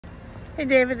Hey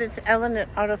David, it's Ellen at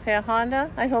Auto Fair Honda.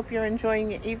 I hope you're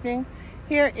enjoying your evening.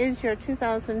 Here is your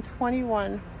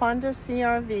 2021 Honda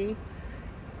CRV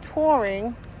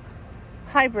Touring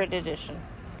Hybrid Edition.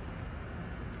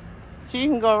 So you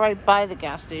can go right by the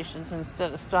gas stations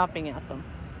instead of stopping at them.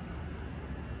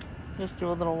 Just do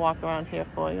a little walk around here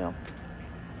for you.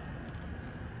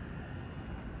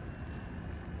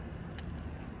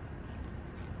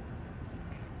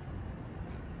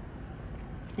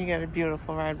 You got a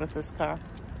beautiful ride with this car.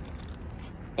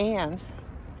 And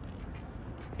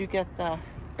you get the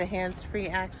hands-free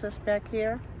access back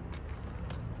here.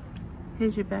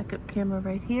 Here's your backup camera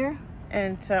right here.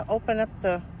 And to open up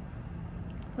the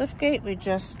lift gate, we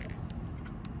just,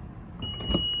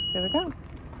 there we go.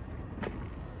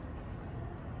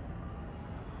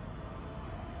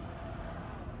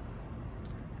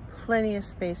 Plenty of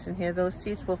space in here. Those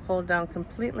seats will fold down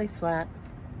completely flat.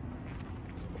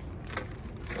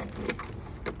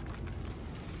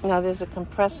 Now there's a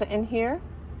compressor in here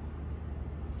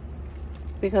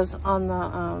because on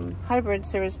the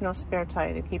hybrids there is no spare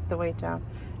tire to keep the weight down.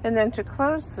 And then to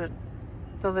close the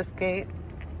lift gate,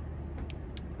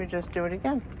 we just do it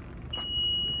again.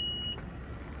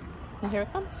 And here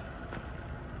it comes.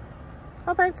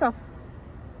 All by itself.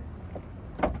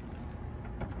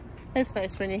 It's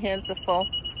nice when your hands are full.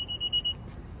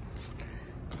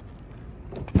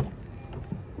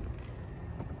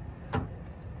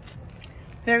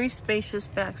 Very spacious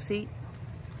back seat.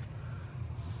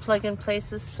 Plug-in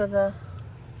places for the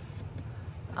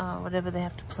whatever they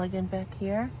have to plug in back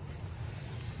here.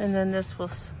 And then this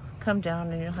will come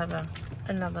down and you'll have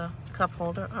another cup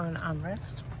holder or an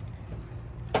armrest.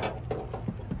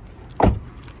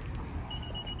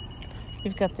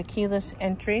 You've got the keyless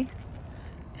entry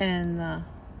and the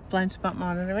blind spot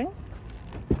monitoring.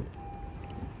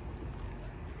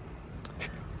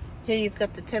 Here you've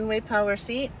got the 10-way power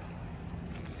seat.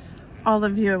 All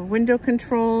of your window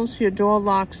controls, your door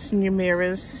locks and your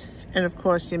mirrors, and of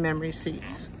course your memory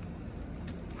seats.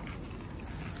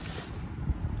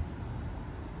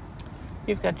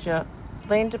 You've got your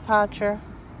lane departure,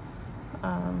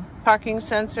 parking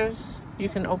sensors. You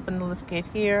can open the lift gate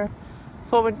here,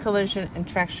 forward collision and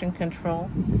traction control.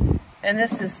 And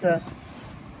this is the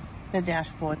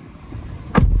dashboard.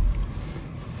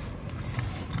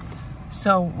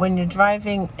 So when you're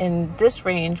driving in this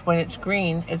range, when it's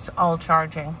green, it's all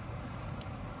charging.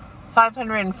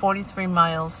 543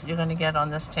 miles you're going to get on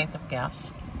this tank of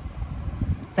gas.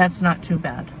 That's not too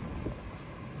bad.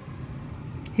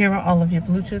 Here are all of your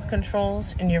Bluetooth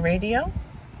controls and your radio.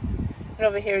 And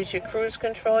over here is your cruise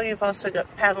control. You've also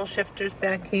got paddle shifters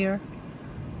back here.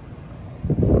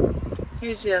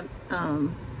 Here's your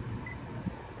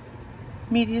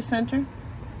media center.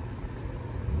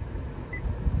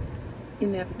 Your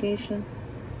navigation,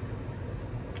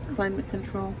 climate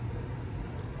control.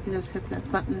 You just hit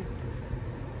that button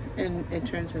and it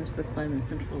turns into the climate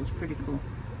control. It's pretty cool.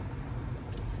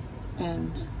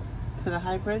 And for the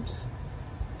hybrids,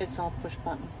 it's all push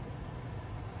button.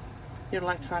 Your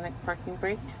electronic parking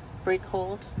brake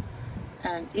hold,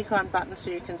 and econ button so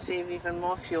you can save even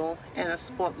more fuel, and a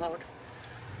sport mode.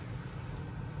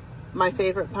 My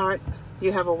favorite part,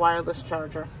 you have a wireless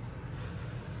charger.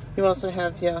 You also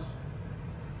have your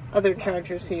other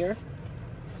chargers here,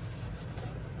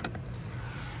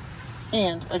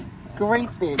 and a great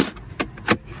big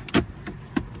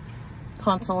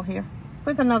console here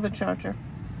with another charger.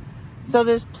 So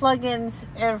there's plug-ins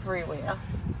everywhere.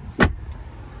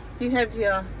 You have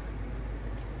your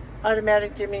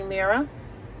automatic dimming mirror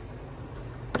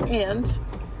and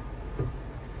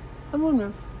a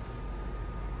moonroof.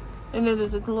 And it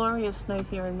is a glorious night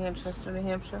here in Manchester, New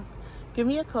Hampshire. Give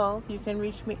me a call. You can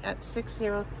reach me at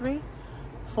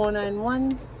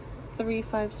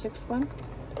 603-491-3561.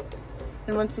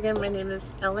 And once again, my name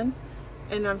is Ellen,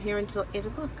 and I'm here until 8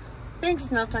 o'clock. Thanks,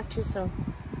 and I'll talk to you soon.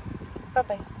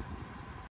 Bye-bye.